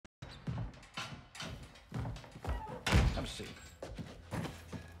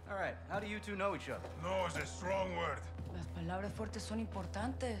All right, how do you two know each other? No is a strong word. Las palabras fuertes son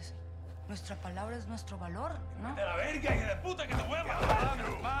importantes. Nuestra palabra es nuestro valor, ¿no? ¡De la verga, hija de puta, que te voy a matar!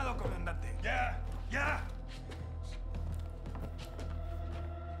 Calmado, comandante. ¡Ya! ¡Ya!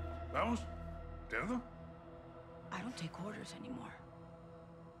 ¿Vamos? ¿Cerdo? I don't take orders anymore.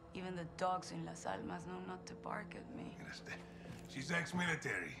 Even the dogs in Las Almas know not to bark at me. She's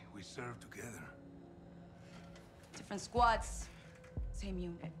ex-military. We served together. Different squads, same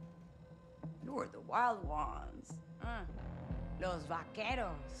unit. You were the wild ones. Los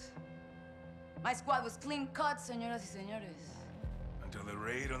vaqueros. My squad was clean cut, señoras y señores. Until the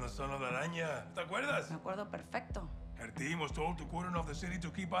raid on the Son of la Araña. ¿Te acuerdas? Me acuerdo perfecto. Her team was told to cordon off the city to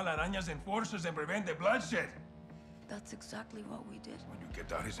keep all Araña's enforcers and prevent the bloodshed. That's exactly what we did. When you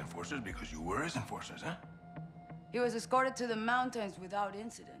kept out his enforcers because you were his enforcers, huh? He was escorted to the mountains without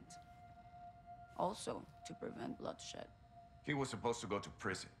incident. Also, to prevent bloodshed. He was supposed to go to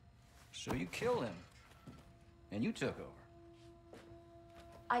prison. So you killed him, and you took over.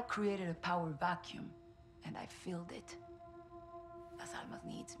 I created a power vacuum, and I filled it. Las Almas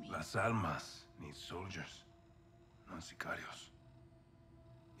needs me. Las Almas needs soldiers, not sicarios.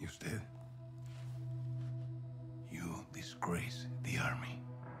 Y usted? You disgrace the army.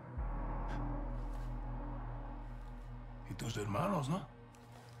 Y tus hermanos, ¿no?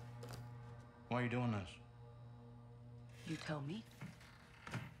 Why are you doing this? You tell me.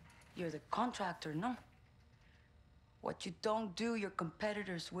 You're the contractor, no? What you don't do, your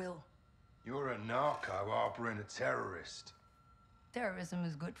competitors will. You're a narco harboring a terrorist. Terrorism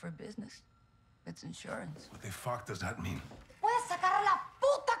is good for business. It's insurance. What the fuck does that mean? ¡Puedes sacar la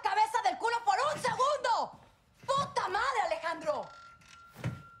puta cabeza del culo por un segundo! ¡Puta madre, Alejandro!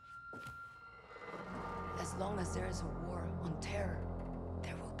 As long as there is a war on terror,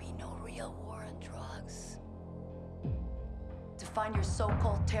 there will be no real war on drugs. To find your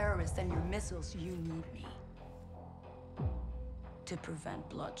so-called terrorists and your missiles, you need me. To prevent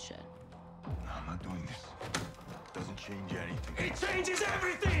bloodshed. No, I'm not doing this. Doesn't change anything. It changes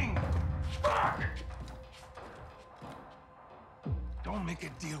everything! Fuck! Don't make a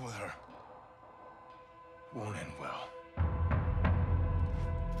deal with her. Won't end well.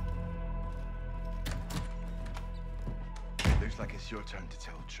 Looks like it's your turn to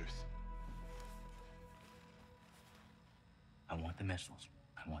tell the truth. I want the missiles,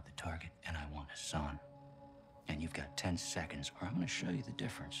 I want the target, and I want Hassan. And you've got 10 seconds, or I'm gonna show you the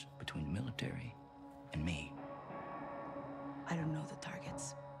difference between military and me. I don't know the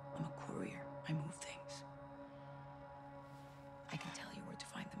targets. I'm a courier. I move things. I can tell you where to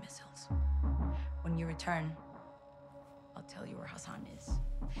find the missiles. When you return, I'll tell you where Hassan is.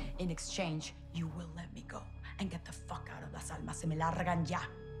 In exchange, you will let me go and get the fuck out of Las Almas. Se me largan ya.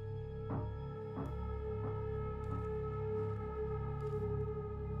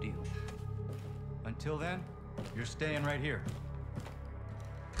 Deal. Until then, you're staying right here.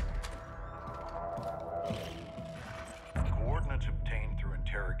 Coordinates obtained through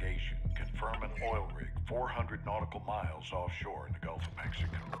interrogation confirm an oil rig 400 nautical miles offshore in the Gulf of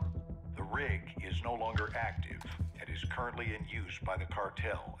Mexico. The rig is no longer active and is currently in use by the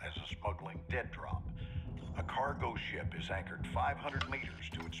cartel as a smuggling dead drop. A cargo ship is anchored 500 meters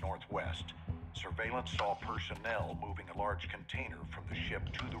to its northwest. Surveillance saw personnel moving a large container from the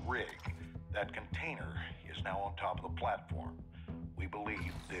ship to the rig. That container is now on top of the platform. We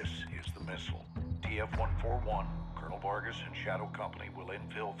believe this is the missile. TF-141, Colonel Vargas and Shadow Company will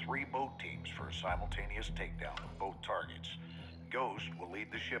infill 3 boat teams for a simultaneous takedown of both targets. Ghost will lead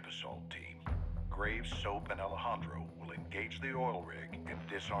the ship assault team. Graves, Soap, and Alejandro will engage the oil rig and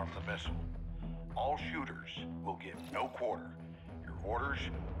disarm the missile. All shooters will get no quarter. Your orders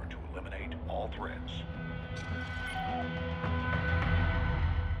are to eliminate all threats.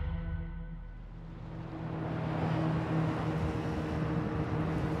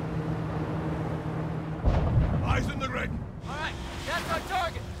 Eyes on the rig! All right, that's our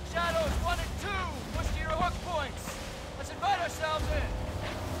target. Shadows 1 and 2. Push to your hook points. Let's invite ourselves in.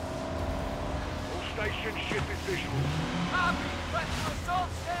 All station ship is visual. Copy. Threat to assault.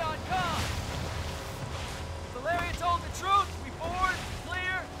 Stay on comm. Valeria told the truth. We board,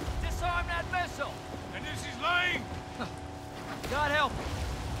 clear, disarm that missile. And this is lying? God help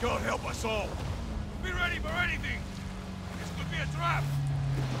you. God help us all. Be ready for anything. This could be a trap.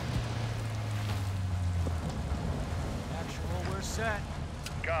 Actual, we're set.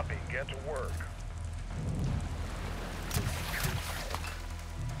 Copy. Get to work.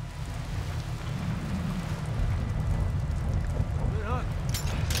 Good hook.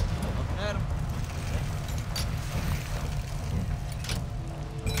 Looking at him.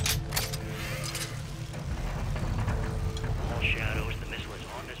 All Shadows, the missile is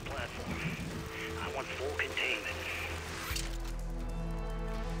on this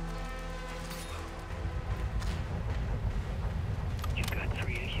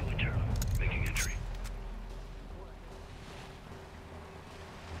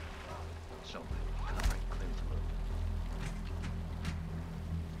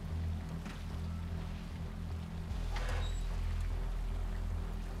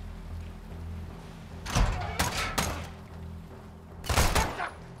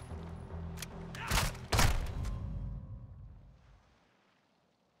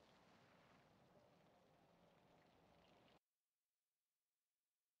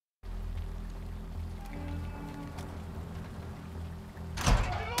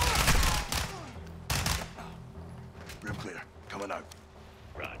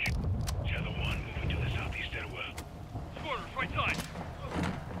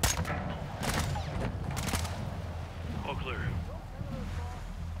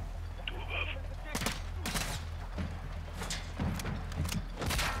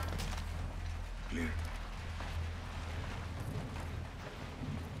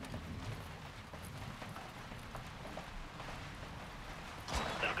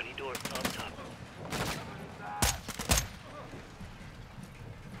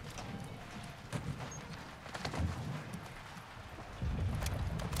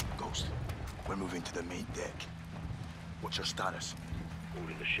We're moving to the main deck. What's your status?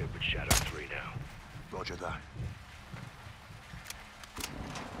 Holding the ship with Shadow 3 now. Roger that.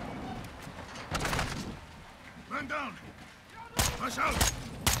 Man down! Rush out!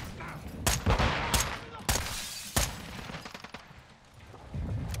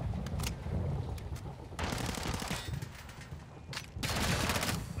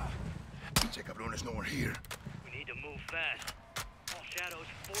 Pinche cabrón, there's no one here. We need to move fast. All Shadows,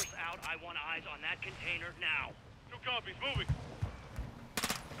 force out. I want eyes on that container now. Two copies, moving.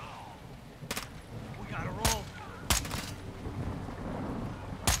 We gotta roll.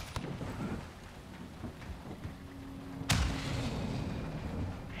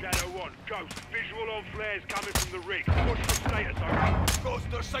 Shadow 1, Ghost. Visual on flares coming from the rig. What's the status, over? Ghost,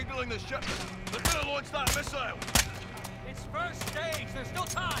 they're signaling the ship. They're gonna launch that missile. It's first stage. There's still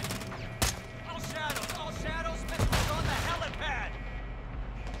time. All Shadows, missiles on the helipad.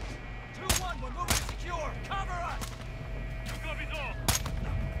 2-1, we're moving to secure. Cover us. Two copies all.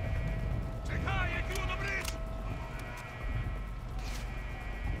 Check high, you on the bridge.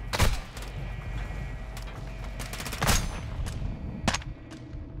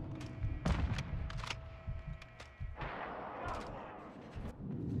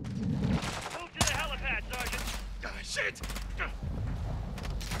 Move to the helipad, Sergeant. Shit!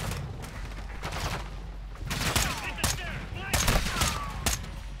 Hit the stairs, flank!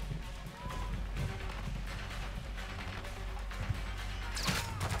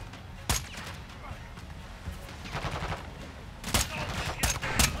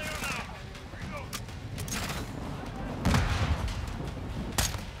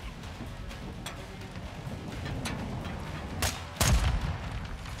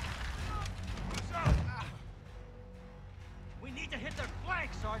 We need to hit their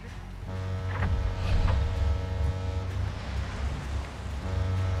flank, Sergeant.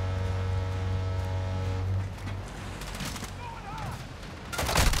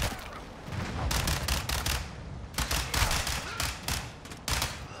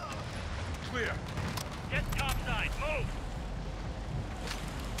 Clear. Get topside, move!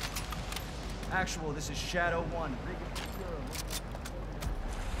 Actual, this is Shadow 1.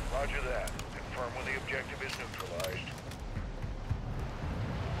 Roger that. Confirm when the objective is neutralized.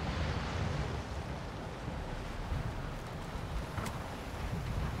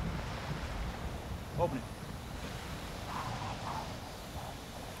 Open it.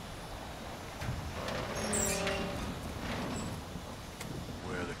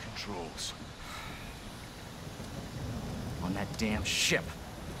 Where are the controls? On that damn ship.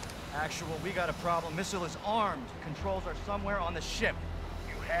 Actual, we got a problem. Missile is armed. Controls are somewhere on the ship.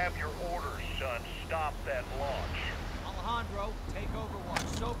 You have your orders, son. Stop that launch. Alejandro, take over one.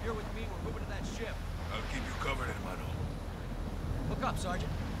 Soap, you're with me. We're moving to that ship. I'll keep you covered, hermano. Look up,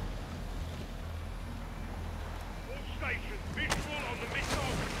 Sergeant. All stations, visual on the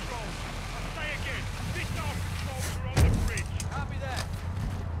missile controls. I'll say again, missile controls are on the bridge. Copy that.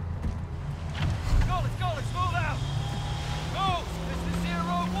 Let's move out. Ghost, this is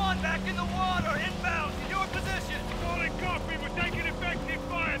 0-1, back in the water, inbound, to your position. Solid copy, we're taking effective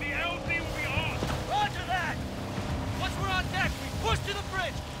fire. The LZ will be hot. Roger that. Once we're on deck, we push to the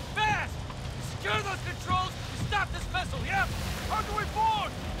bridge. Fast. Secure those controls to stop this missile, yep. How do we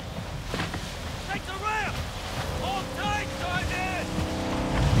board? Take the ramp. Hold tight, Sergeant.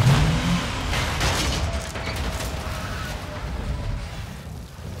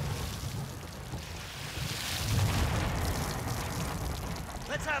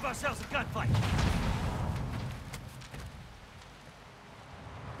 Let's have ourselves a gunfight.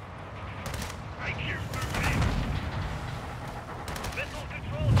 Take you through this. Missile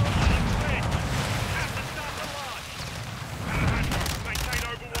controls are on the bridge. Have to stop the launch. Alejandro, maintain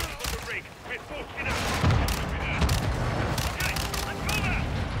overwatch on the rig. We're forcing out. Okay, let's go now.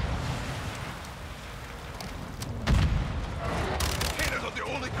 Containers are the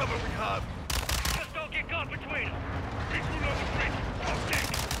only cover we have. Just don't get caught between them. Visual on the bridge. On deck.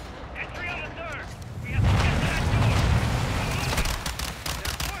 Entry on the third.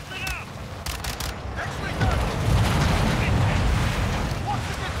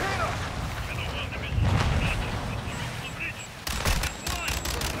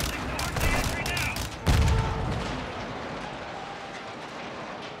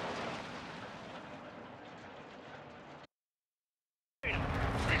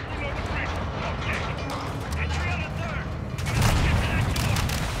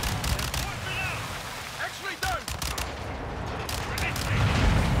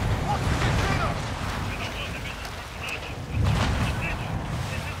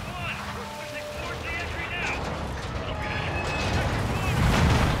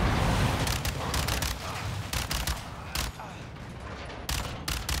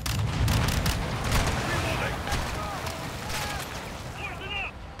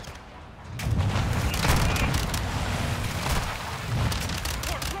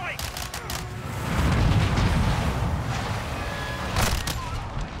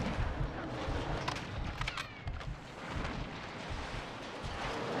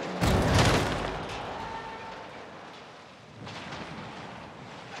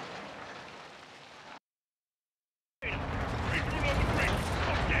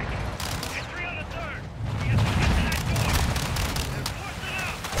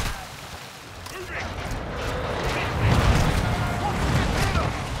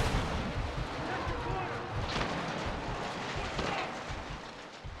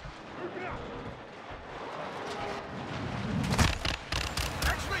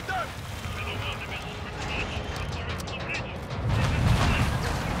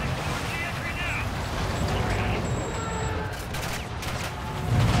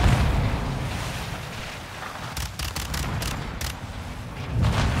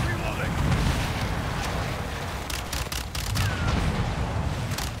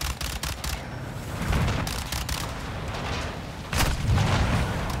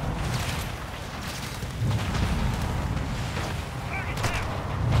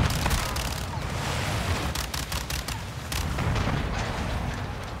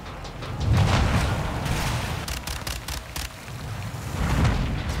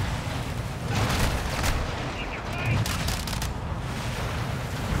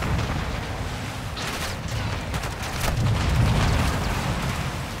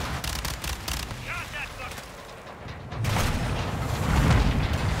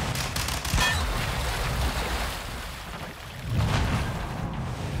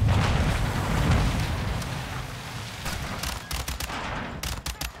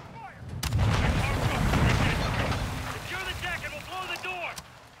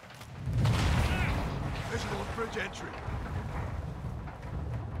 entry.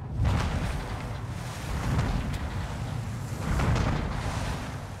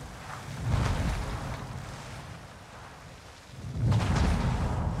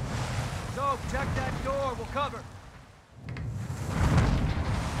 So, check that door. We'll cover.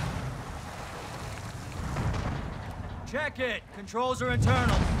 Check it. Controls are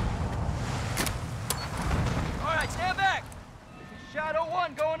internal. All right, stand back. Shadow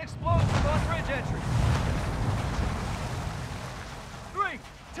 1 going explosive on bridge entry. 3,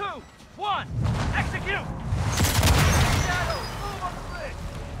 2, 1, execute! Shadow, move on the bridge!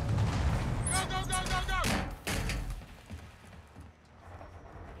 Go, go, go, go, go!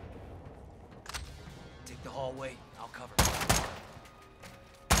 Take the hallway, I'll cover.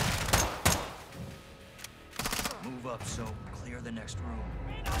 Move up, so clear the next room.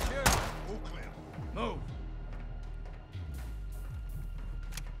 Here. All clear. Move.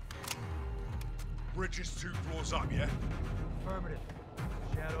 Bridge is 2 floors up, yeah? Affirmative.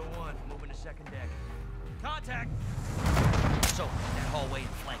 Shadow 1, moving to second deck. Contact! So, that hallway and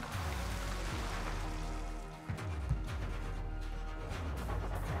flank.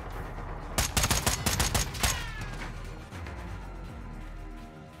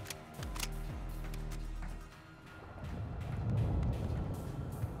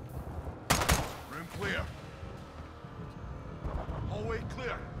 Room clear. Hallway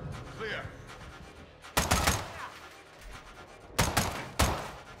clear. Clear.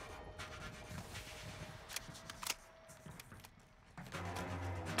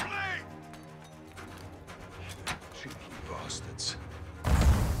 Cheeky bastards.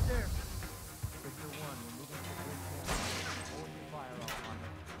 There. Victor 1, we're moving to the bridge camp. Hold your fire off on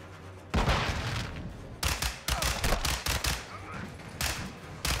them.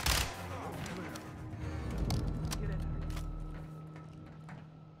 Get in there.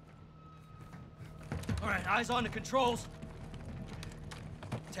 All right, eyes on the controls.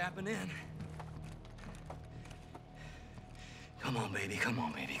 Tapping in. Come on, baby, come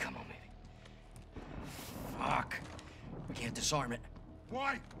on, baby, come on, baby. Fuck. We can't disarm it.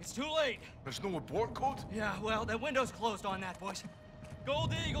 Why? It's too late. There's no abort code? Yeah, well, the window's closed on that, boys.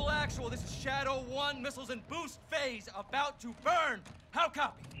 Gold Eagle Actual, this is Shadow 1, missiles in boost phase, about to burn. How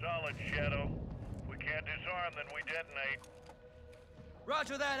copy? Solid, Shadow. If we can't disarm, then we detonate.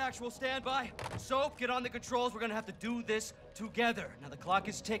 Roger that, Actual, standby. Soap, get on the controls. We're gonna have to do this together. Now, the clock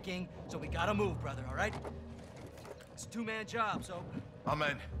is ticking, so we gotta move, brother, all right? It's a two-man job, Soap. I'm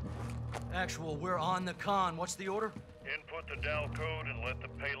in. Actual, we're on the con. What's the order? Input the DAL code and let the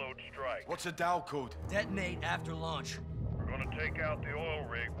payload strike. What's the DAL code? Detonate after launch. We're gonna take out the oil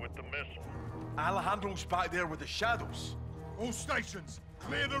rig with the missile. Alejandro's back there with the shadows. All stations,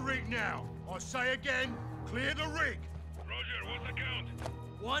 clear the rig now. I say again, clear the rig. Roger, what's the count?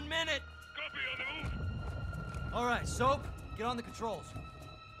 1 minute. Copy, on the move. All right, Soap, get on the controls.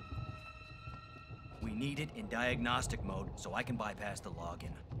 We need it in diagnostic mode so I can bypass the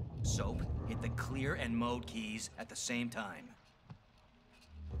login. Soap, hit the clear and mode keys at the same time.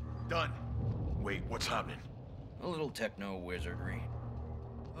 Done. Wait, what's happening? A little techno wizardry.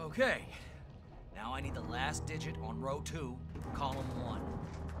 Okay. Now I need the last digit on row 2, column 1.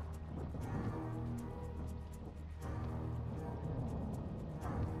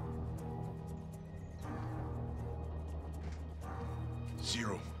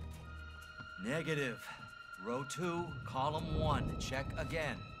 Zero. Negative. Row 2, column 1. Check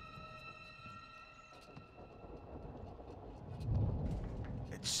again.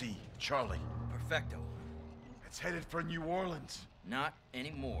 It's C. Charlie. Perfecto. It's headed for New Orleans. Not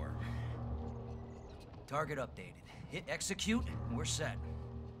anymore. Target updated. Hit execute, and we're set.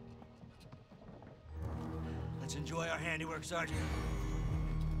 Let's enjoy our handiwork, Sergeant.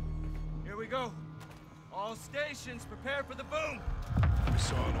 Here we go. All stations, prepare for the boom.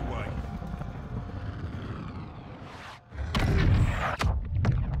 Missile away.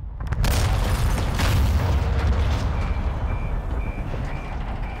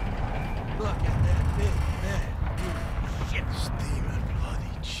 Look at that big man. Shit. Steaming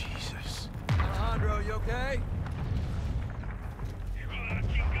bloody Jesus. Alejandro, you okay?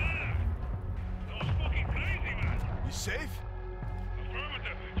 You safe?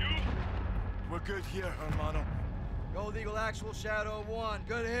 Affirmative. You? We're good here, hermano. Gold Eagle Actual Shadow 1.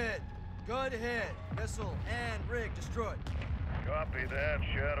 Good hit. Good hit. Missile and rig destroyed. Copy that,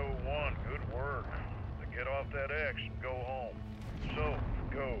 Shadow 1. Good work. Now get off that X and go home. So,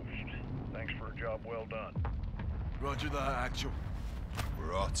 Ghost, thanks for a job well done. Roger that, Actual.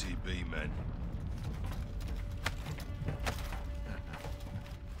 We're RTB, men.